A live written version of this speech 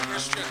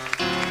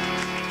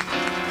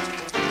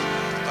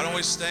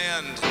we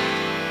stand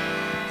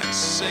and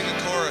sing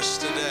a chorus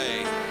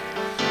today?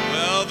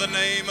 Well, the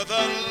name of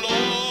the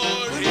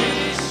Lord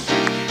is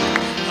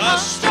a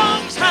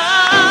strong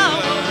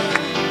tower.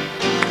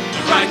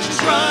 The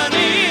righteous run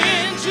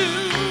into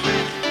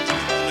it.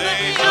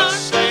 They are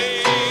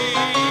safe.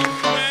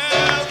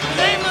 Well, the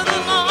name of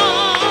the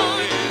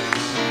Lord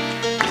is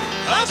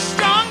a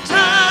strong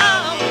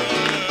tower.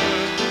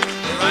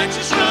 The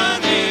righteous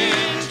run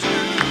into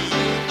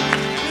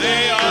it.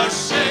 They are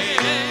safe.